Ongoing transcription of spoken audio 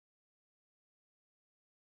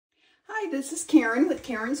Hi, this is Karen with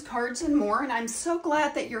Karen's Cards and More, and I'm so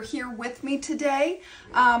glad that you're here with me today.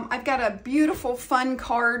 I've got a beautiful, fun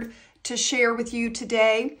card to share with you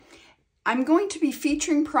today. I'm going to be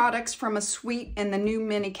featuring products from a suite in the new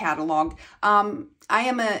mini catalog. I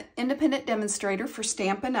am an independent demonstrator for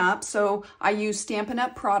Stampin' Up, so I use Stampin'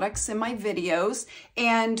 Up products in my videos,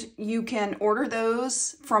 and you can order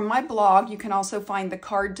those from my blog. You can also find the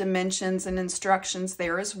card dimensions and instructions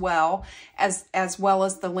there as well as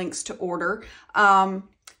the links to order.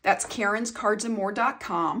 That's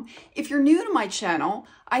karenscardsandmore.com. If you're new to my channel,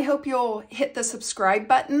 I hope you'll hit the subscribe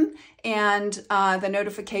button and the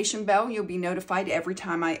notification bell. You'll be notified every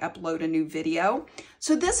time I upload a new video.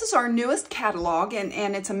 So this is our newest catalog,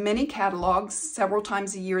 and it's a mini catalog. Several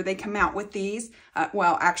times a year they come out with these.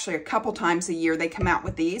 Well, actually a couple times a year they come out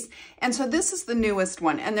with these. And so this is the newest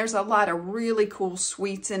one, and there's a lot of really cool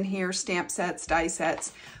suites in here, stamp sets, die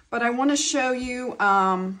sets. But I want to show you,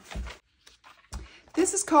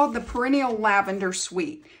 this is called the Perennial Lavender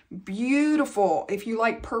Suite. Beautiful. If you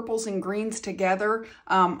like purples and greens together,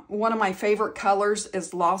 one of my favorite colors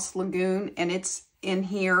is Lost Lagoon, and it's in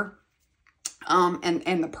here.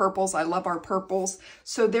 And the purples, I love our purples.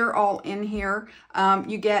 So they're all in here.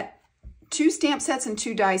 You get 2 stamp sets and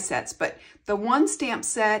 2 die sets, but the one stamp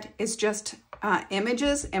set is just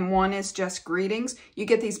images and one is just greetings. You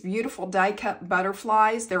get these beautiful die cut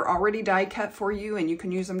butterflies. They're already die cut for you, and you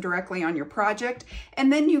can use them directly on your project.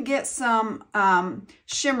 And then you get some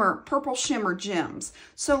purple shimmer gems.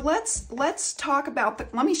 So let's talk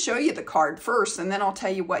about let me show you the card first, and then I'll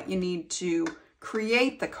tell you what you need to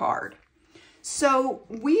create the card. So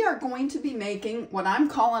we are going to be making what I'm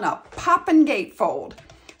calling a Poppin Gate Fold.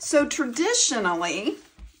 So traditionally,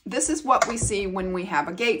 this is what we see when we have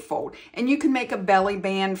a gatefold. And you can make a belly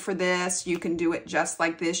band for this. You can do it just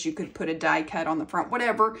like this. You could put a die cut on the front,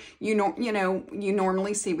 whatever you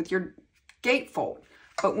normally see with your gatefold.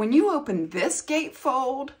 But when you open this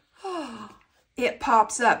gatefold, it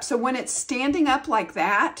pops up. So when it's standing up like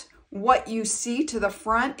that, what you see to the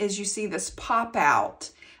front is you see this pop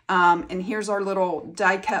out. And here's our little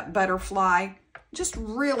die cut butterfly. Just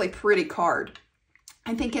really pretty card.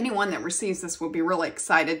 I think anyone that receives this will be really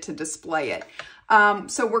excited to display it.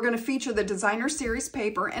 So we're going to feature the designer series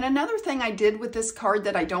paper. And another thing I did with this card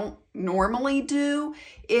that I don't normally do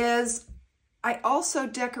is I also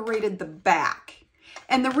decorated the back.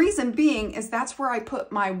 And the reason being is that's where I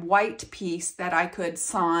put my white piece that I could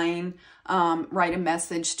sign, write a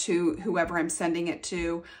message to whoever I'm sending it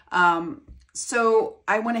to. So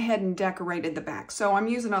I went ahead and decorated the back. So I'm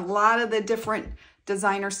using a lot of the different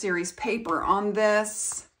designer series paper on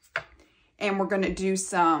this, and we're going to do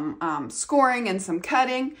some scoring and some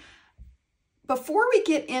cutting. Before we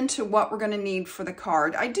get into what we're going to need for the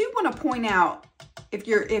card, I do want to point out, if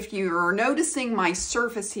you're noticing my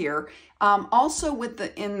surface here, also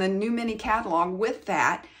in the new mini catalog with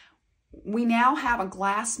that, we now have a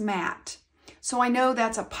glass mat. So I know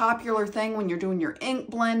that's a popular thing when you're doing your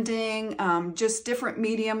ink blending, just different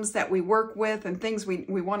mediums that we work with and things we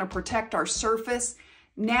want to protect our surface.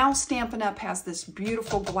 Now Stampin' Up has this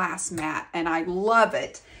beautiful glass mat, and I love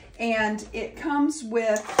it. And it comes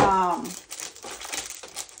with,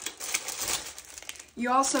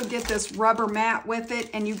 you also get this rubber mat with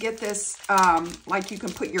it, and you get this, like you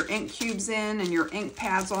can put your ink cubes in and your ink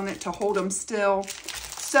pads on it to hold them still.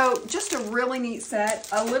 So just a really neat set,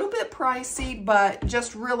 a little bit pricey, but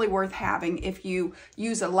just really worth having if you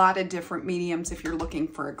use a lot of different mediums if you're looking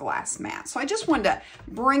for a glass mat. So I just wanted to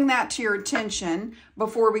bring that to your attention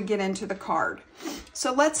before we get into the card.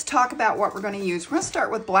 So let's talk about what we're going to use. We're going to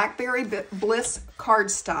start with Blackberry Bliss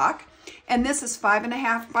cardstock, and this is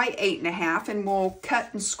 5.5 by 8.5, and we'll cut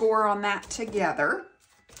and score on that together.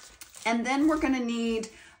 And then we're going to need,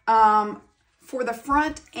 for the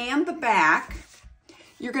front and the back,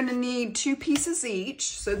 you're going to need 2 pieces each.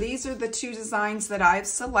 So these are the 2 designs that I've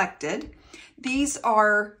selected. These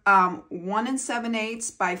are 1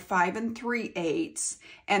 7/8 by 5 3/8,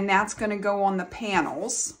 and that's going to go on the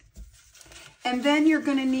panels. And then you're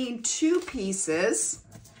going to need 2 pieces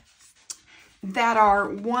that are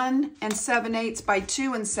 1 7/8 by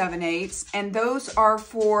 2 7/8, and those are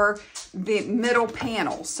for the middle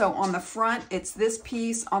panel. So on the front, it's this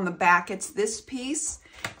piece. On the back, it's this piece.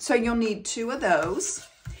 So you'll need 2 of those.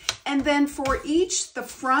 And then for each, the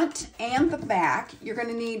front and the back, you're going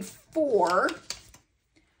to need 4.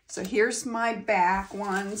 So here's my back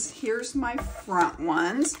ones. Here's my front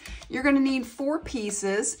ones. You're going to need 4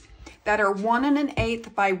 pieces that are 1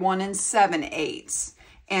 1/8 by 1 7/8.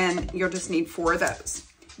 And you'll just need 4 of those.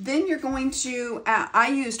 Then you're going to, I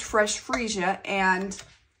used fresh freesia, and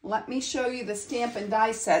let me show you the stamp and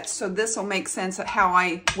die set so this will make sense of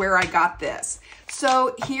where I got this.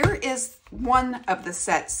 So here is one of the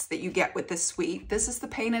sets that you get with this suite. This is the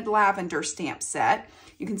Painted Lavender stamp set.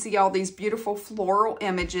 You can see all these beautiful floral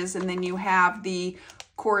images, and then you have the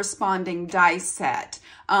corresponding die set.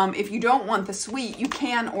 If you don't want the suite, you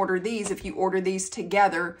can order these. If you order these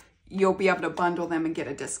together, you'll be able to bundle them and get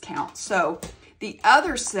a discount. So the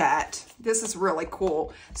other set, this is really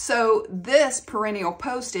cool. So this perennial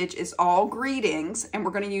postage is all greetings, and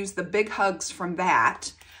we're going to use the big hugs from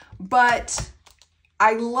that. But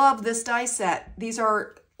I love this die set. These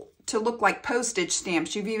are to look like postage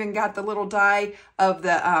stamps. You've even got the little die of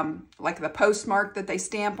the like the postmark that they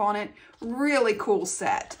stamp on it. Really cool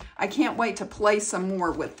set. I can't wait to play some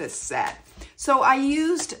more with this set. So I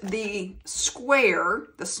used the square,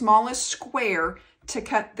 the smallest square, to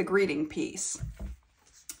cut the greeting piece.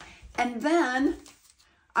 And then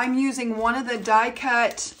I'm using one of the die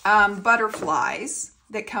cut butterflies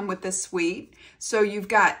that come with this suite. So you've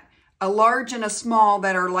got a large and a small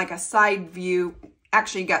that are like a side view.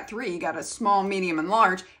 Actually, you got three. You got a small, medium, and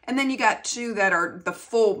large. And then you got two that are the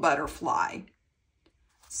full butterfly.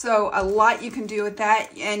 So a lot you can do with that.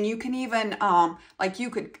 And you can even, like you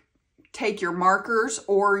could take your markers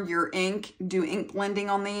or your ink, do ink blending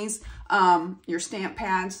on these, your stamp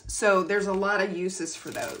pads. So there's a lot of uses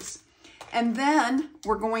for those. And then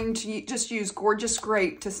we're going to just use Gorgeous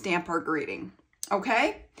Grape to stamp our greeting.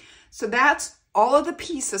 Okay? So that's all of the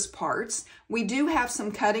pieces parts. We do have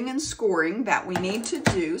some cutting and scoring that we need to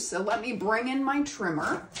do. So let me bring in my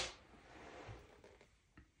trimmer.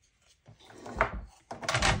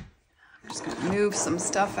 I'm just going to move some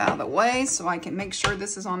stuff out of the way so I can make sure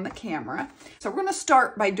this is on the camera. So we're going to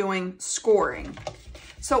start by doing scoring.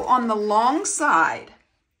 So on the long side,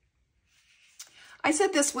 I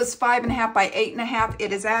said this was 5.5 by 8.5.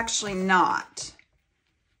 It is actually not.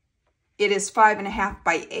 It is 5.5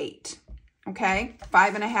 by 8. Okay,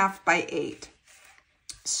 5.5 by 8.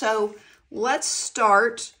 So let's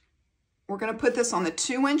start. We're going to put this on the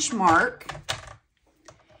 2-inch mark,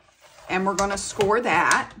 and we're going to score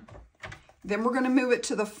that. Then we're going to move it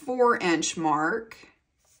to the 4-inch mark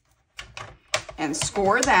and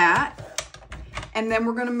score that. And then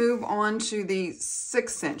we're going to move on to the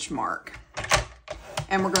 6-inch mark,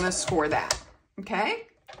 and we're going to score that. Okay.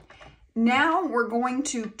 Now we're going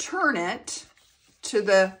to turn it to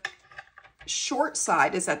the short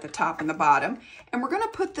side is at the top and the bottom, and we're going to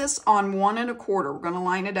put this on 1 1/4. We're going to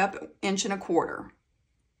line it up 1 1/4 inches.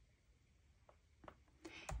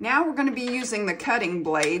 Now we're going to be using the cutting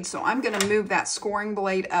blade, so I'm going to move that scoring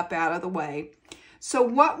blade up out of the way. So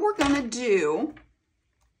what we're going to do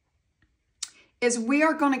is we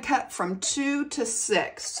are going to cut from 2 to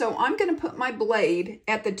 6. So I'm going to put my blade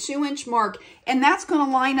at the 2-inch mark, and that's going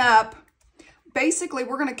to line up. Basically,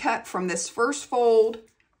 we're going to cut from this first fold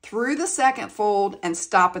through the second fold and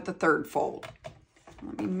stop at the third fold.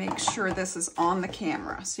 Let me make sure this is on the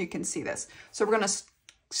camera so you can see this. So we're going to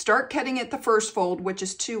start cutting at the first fold, which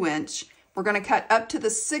is 2-inch. We're going to cut up to the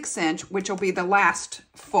 6-inch, which will be the last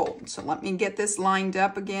fold. So let me get this lined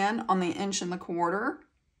up again on the 1 1/4 inches.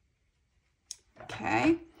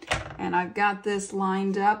 Okay, and I've got this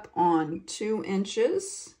lined up on 2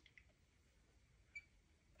 inches.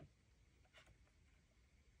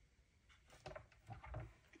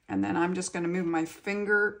 And then I'm just going to move my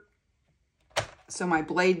finger so my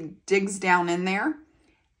blade digs down in there.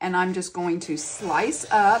 And I'm just going to slice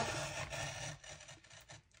up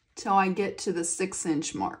till I get to the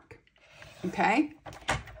 6-inch mark. Okay?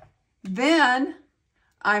 Then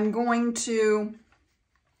I'm going to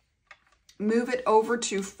move it over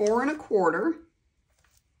to 4 1/4.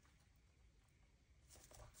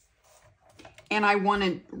 And I want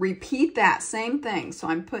to repeat that same thing. So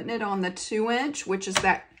I'm putting it on the 2-inch, which is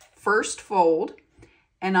that first fold,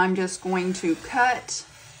 and I'm just going to cut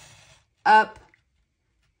up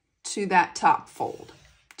to that top fold,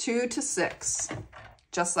 2 to 6,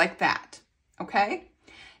 just like that. Okay,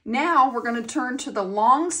 now we're going to turn to the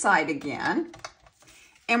long side again,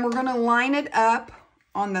 and we're going to line it up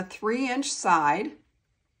on the 3-inch side,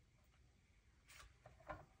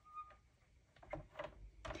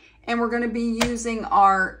 and we're going to be using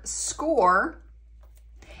our score.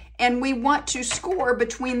 And we want to score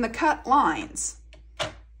between the cut lines.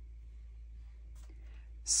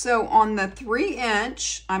 So on the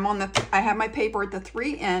 3-inch, I have my paper at the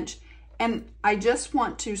 3-inch, and I just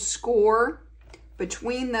want to score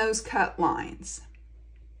between those cut lines.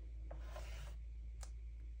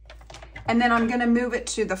 And then I'm going to move it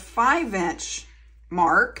to the 5-inch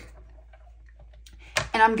mark,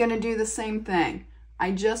 and I'm going to do the same thing.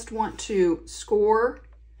 I just want to score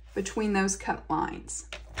between those cut lines.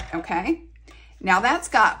 okay? Now that's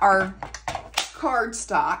got our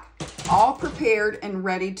cardstock all prepared and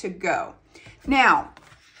ready to go. Now,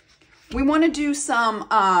 we want to do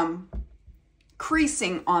some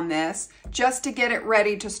creasing on this just to get it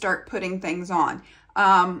ready to start putting things on.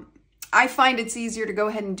 I find it's easier to go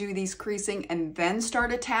ahead and do these creasing and then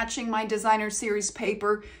start attaching my designer series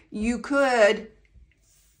paper. You could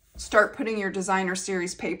start putting your designer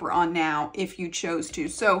series paper on now if you chose to.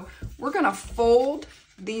 So we're going to fold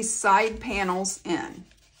these side panels in.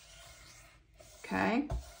 Okay.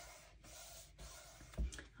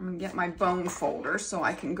 I'm going to get my bone folder so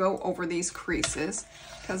I can go over these creases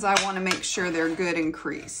because I want to make sure they're good and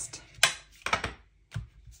creased.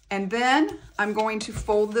 And then I'm going to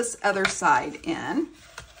fold this other side in.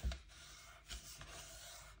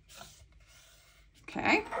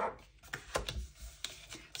 Okay.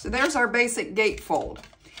 So there's our basic gatefold.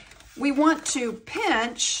 We want to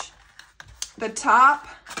pinch the top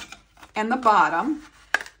and the bottom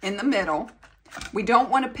in the middle. We don't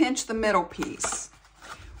want to pinch the middle piece.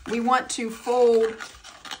 We want to fold.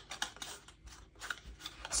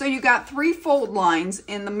 So you got 3 fold lines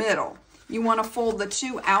in the middle. You want to fold the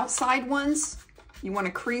 2 outside ones. You want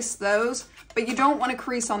to crease those, but you don't want to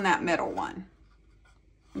crease on that middle one.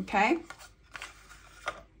 Okay?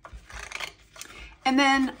 And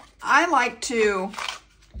then I like to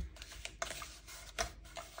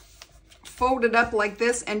fold it up like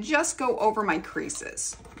this and just go over my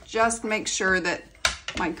creases. Just make sure that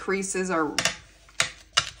my creases are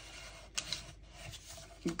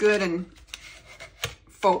good and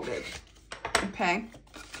folded. Okay?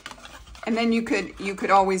 And then you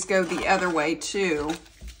could always go the other way too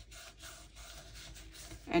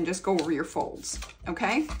and just go over your folds,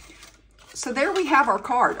 okay? So there we have our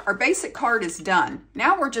card. Our basic card is done.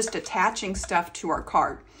 Now we're just attaching stuff to our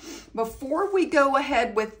card. Before we go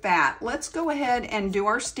ahead with that, let's go ahead and do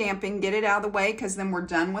our stamping, get it out of the way because then we're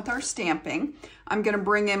done with our stamping. I'm gonna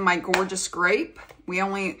bring in my gorgeous grape. We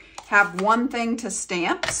only have one thing to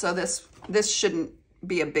stamp, so this shouldn't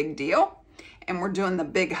be a big deal. And we're doing the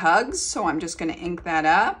big hugs, so I'm just going to ink that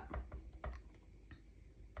up.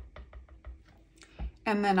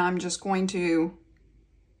 And then I'm just going to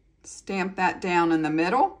stamp that down in the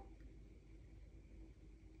middle.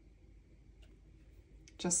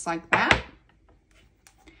 Just like that.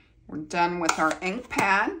 We're done with our ink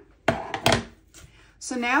pad.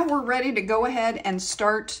 So now we're ready to go ahead and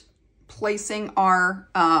start placing our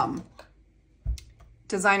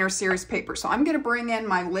designer series paper. So I'm going to bring in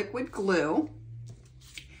my liquid glue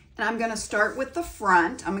and I'm going to start with the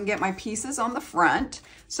front. I'm going to get my pieces on the front.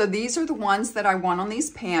 So these are the ones that I want on these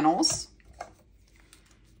panels.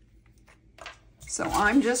 So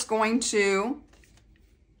I'm just going to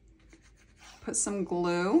put some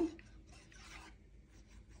glue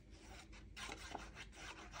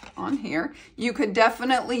on here. You could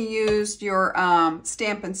definitely use your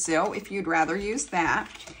Stampin' Seal if you'd rather use that.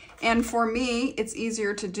 And for me, it's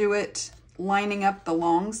easier to do it lining up the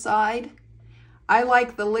long side. I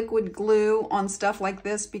like the liquid glue on stuff like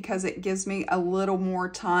this because it gives me a little more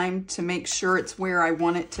time to make sure it's where I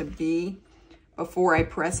want it to be before I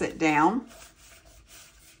press it down.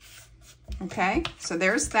 Okay, so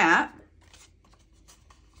there's that.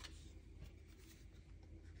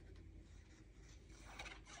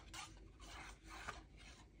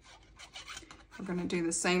 We're going to do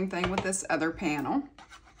the same thing with this other panel.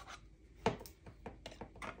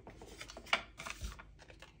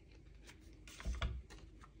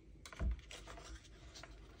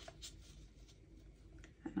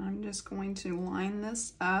 I'm just going to line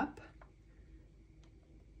this up.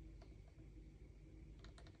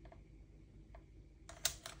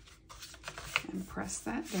 And press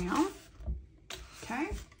that down. Okay.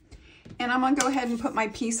 And I'm going to go ahead and put my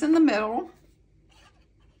piece in the middle.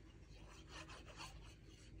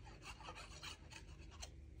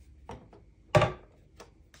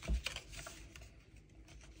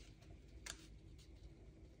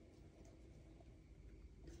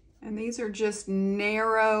 And these are just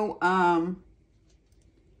narrow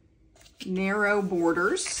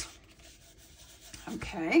borders.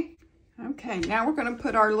 Okay. Okay, now we're going to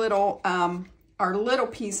put our little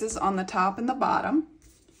pieces on the top and the bottom.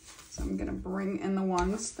 So I'm going to bring in the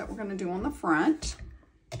ones that we're going to do on the front.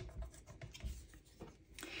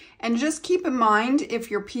 And just keep in mind, if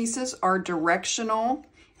your pieces are directional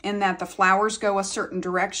in that the flowers go a certain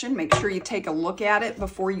direction, make sure you take a look at it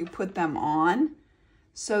before you put them on,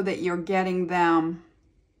 so that you're getting them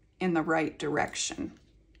in the right direction.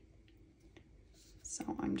 So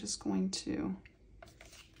I'm just going to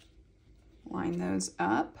line those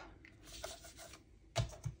up.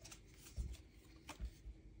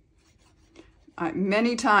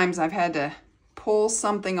 Many times I've had to pull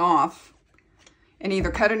something off and either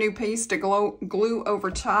cut a new piece to glue over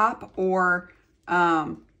top or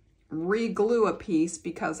re-glue a piece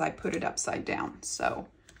because I put it upside down. So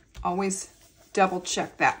always double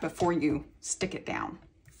check that before you stick it down.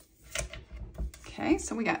 Okay,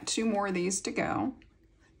 so we got 2 more of these to go.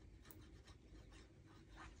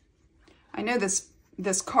 I know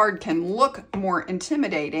this card can look more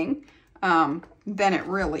intimidating than it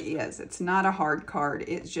really is. It's not a hard card.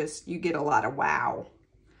 It's just, you get a lot of wow.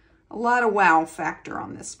 A lot of wow factor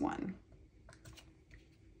on this one.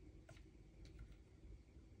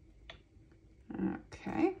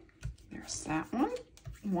 Okay, there's that one.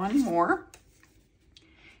 One more.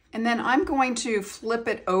 And then I'm going to flip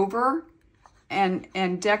it over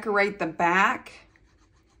and decorate the back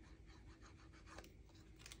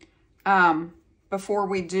before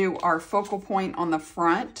we do our focal point on the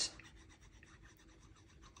front.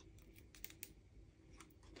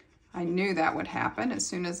 I knew that would happen as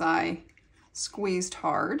soon as I squeezed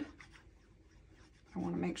hard. I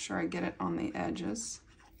want to make sure I get it on the edges.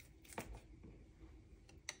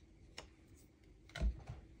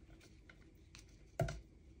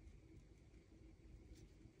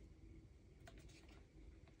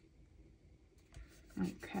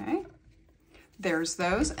 Okay, there's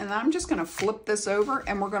those. And I'm just going to flip this over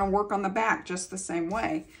and we're going to work on the back just the same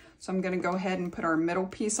way. So I'm going to go ahead and put our middle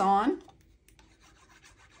piece on.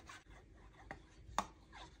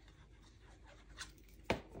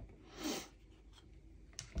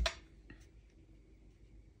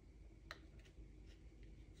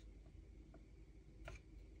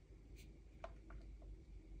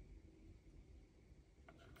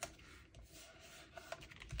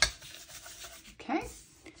 Okay,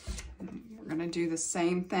 we're going to do the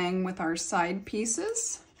same thing with our side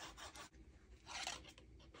pieces.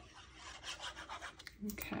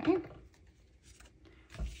 Okay,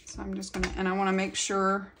 so I'm just going to, and I want to make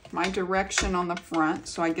sure my direction on the front,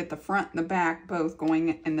 so I get the front and the back both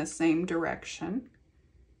going in the same direction.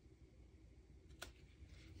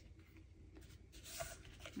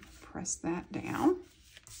 Press that down.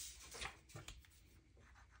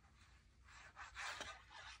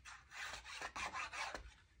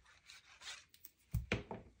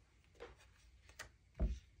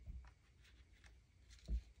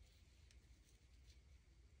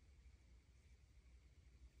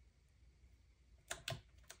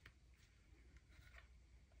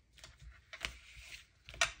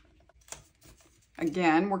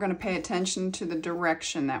 Again, we're going to pay attention to the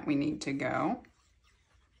direction that we need to go.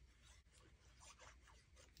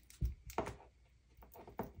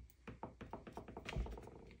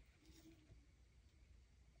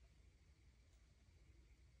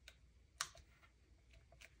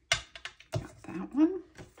 Got that one.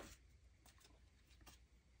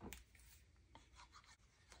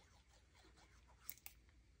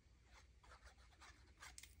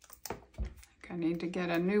 I need to get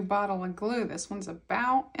a new bottle of glue. This one's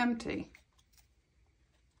about empty.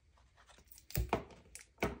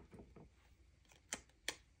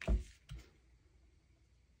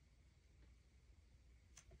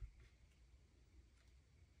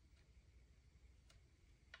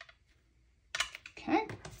 Okay,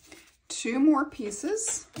 2 more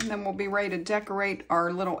pieces, and then we'll be ready to decorate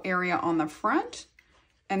our little area on the front,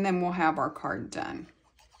 and then we'll have our card done.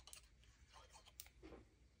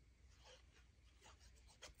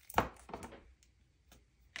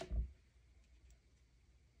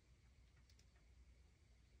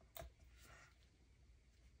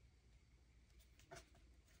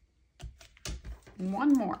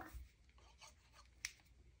 One more.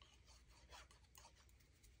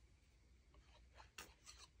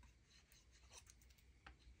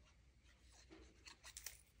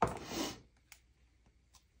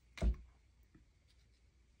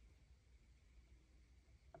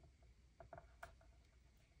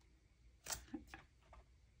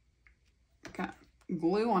 Got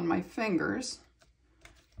glue on my fingers.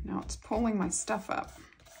 Now it's pulling my stuff up.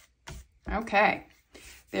 Okay.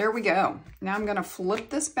 There we go. Now I'm going to flip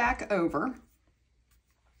this back over,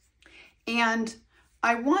 and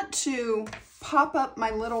I want to pop up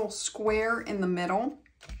my little square in the middle.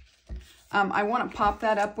 I want to pop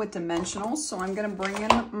that up with dimensionals, so I'm going to bring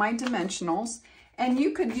in my dimensionals, and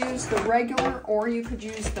you could use the regular or you could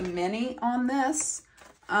use the mini on this.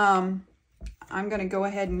 I'm going to go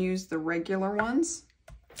ahead and use the regular ones.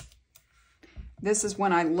 This is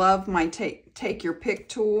when I love my take your pick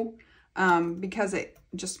tool because it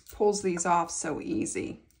just pulls these off so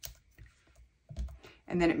easy.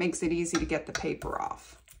 And then it makes it easy to get the paper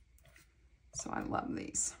off. So I love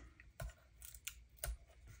these.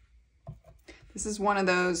 This is one of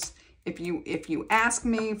those, if you ask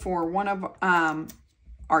me for one of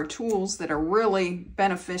our tools that are really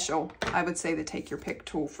beneficial, I would say the Take Your Pick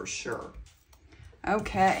tool for sure.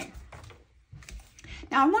 Okay.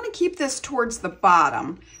 Now I want to keep this towards the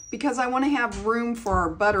bottom because I want to have room for our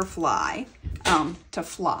butterfly to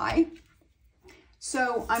fly.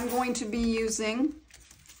 So I'm going to be using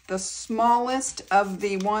the smallest of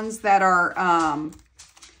the ones that are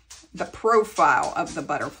the profile of the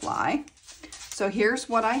butterfly. So here's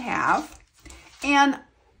what I have. And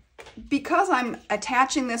because I'm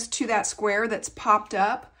attaching this to that square that's popped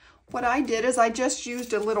up, what I did is I just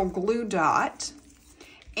used a little glue dot.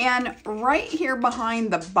 And right here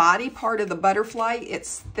behind the body part of the butterfly,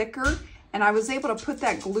 it's thicker. And I was able to put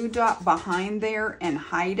that glue dot behind there and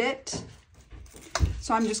hide it.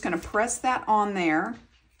 So I'm just going to press that on there.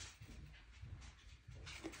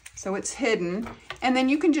 So it's hidden. And then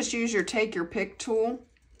you can just use your Take Your Pick tool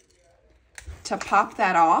to pop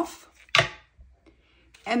that off.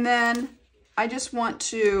 And then I just want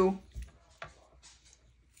to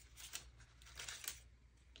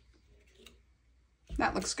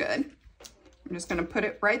that looks good. I'm just going to put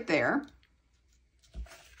it right there.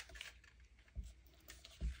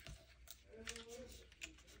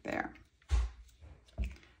 There.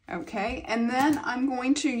 Okay, and then I'm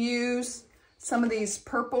going to use some of these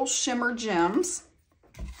purple shimmer gems.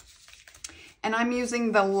 And I'm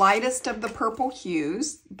using the lightest of the purple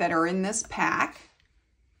hues that are in this pack.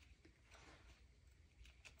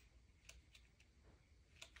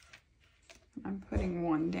 I'm putting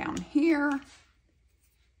one down here.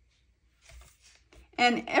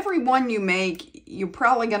 And every one you make, you're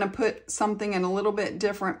probably going to put something in a little bit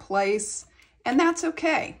different place. And that's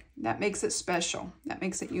okay. That makes it special. That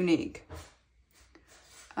makes it unique.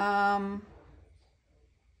 How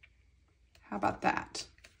about that?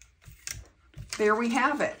 There we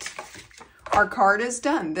have it. Our card is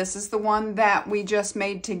done. This is the one that we just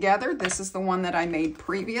made together. This is the one that I made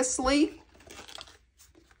previously.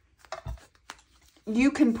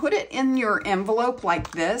 You can put it in your envelope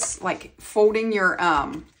like this, like folding your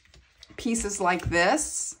pieces like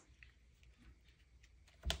this,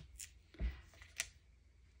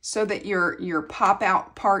 so that your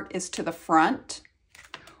pop-out part is to the front.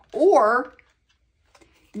 Or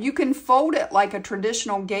you can fold it like a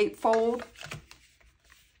traditional gatefold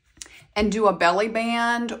and do a belly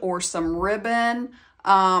band or some ribbon.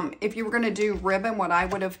 If you were going to do ribbon, what I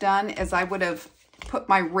would have done is I would have put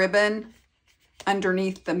my ribbon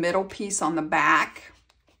underneath the middle piece on the back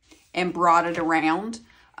and brought it around.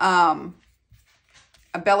 A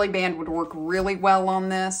belly band would work really well on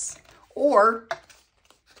this. Or,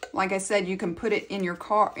 like I said, you can put it in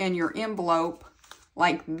your envelope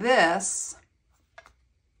like this,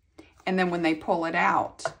 and then when they pull it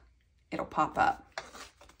out, it'll pop up.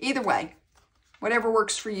 Either way, whatever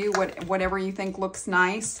works for you, whatever you think looks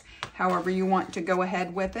nice, however you want to go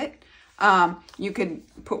ahead with it. You could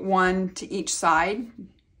put one to each side.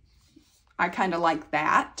 I kind of like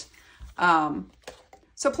that.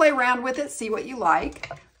 So play around with it, see what you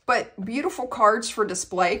like. But beautiful cards for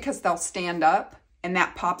display because they'll stand up and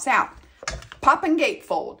that pops out. Poppin Gate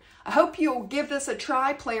Fold. I hope you'll give this a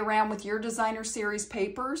try, play around with your designer series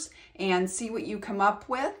papers and see what you come up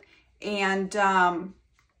with. And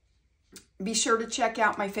be sure to check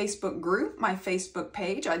out my Facebook group, my Facebook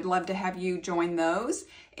page. I'd love to have you join those.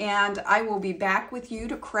 And I will be back with you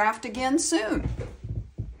to craft again soon.